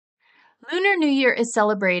Lunar New Year is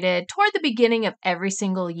celebrated toward the beginning of every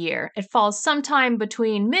single year. It falls sometime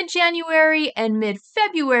between mid-January and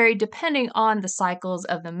mid-February, depending on the cycles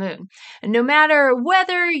of the moon. And no matter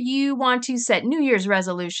whether you want to set New Year's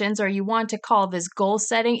resolutions or you want to call this goal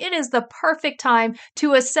setting, it is the perfect time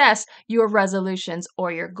to assess your resolutions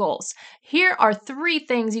or your goals. Here are 3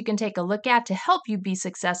 things you can take a look at to help you be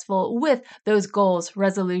successful with those goals,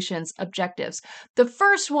 resolutions, objectives. The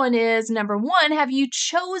first one is number 1, have you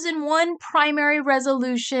chosen one primary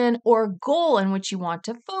resolution or goal in which you want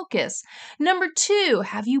to focus? Number 2,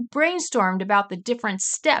 have you brainstormed about the different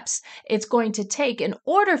steps it's going to take in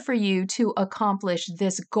order for you to accomplish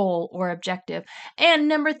this goal or objective? And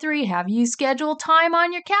number 3, have you scheduled time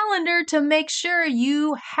on your calendar to make sure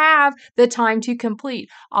you have the time to complete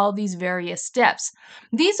all these various steps?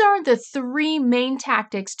 These are the 3 main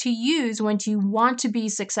tactics to use when you want to be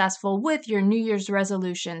successful with your New Year's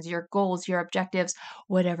resolutions, your goals, your objectives,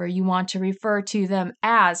 whatever you want to refer to them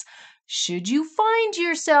as. Should you find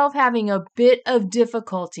yourself having a bit of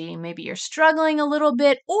difficulty, maybe you're struggling a little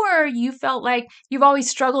bit, or you felt like you've always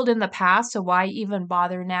struggled in the past, so why even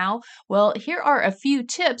bother now? Well, here are a few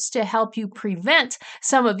tips to help you prevent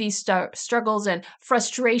some of these struggles and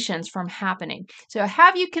frustrations from happening. So,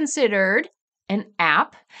 have you considered an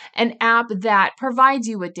app that provides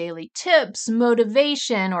you with daily tips,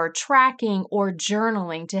 motivation, or tracking or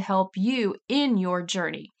journaling to help you in your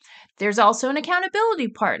journey? There's also an accountability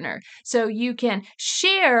partner, so you can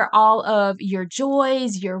share all of your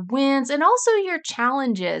joys, your wins, and also your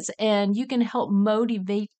challenges, and you can help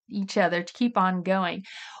motivate each other to keep on going.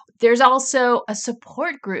 There's also a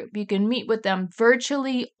support group. You can meet with them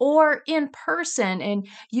virtually or in person, and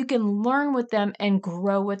you can learn with them and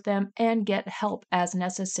grow with them and get help as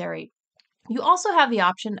necessary. You also have the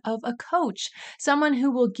option of a coach, someone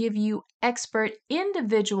who will give you expert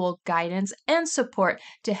individual guidance and support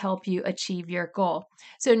to help you achieve your goal.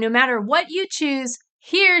 So, no matter what you choose,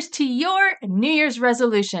 here's to your New Year's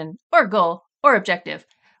resolution or goal or objective,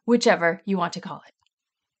 whichever you want to call it.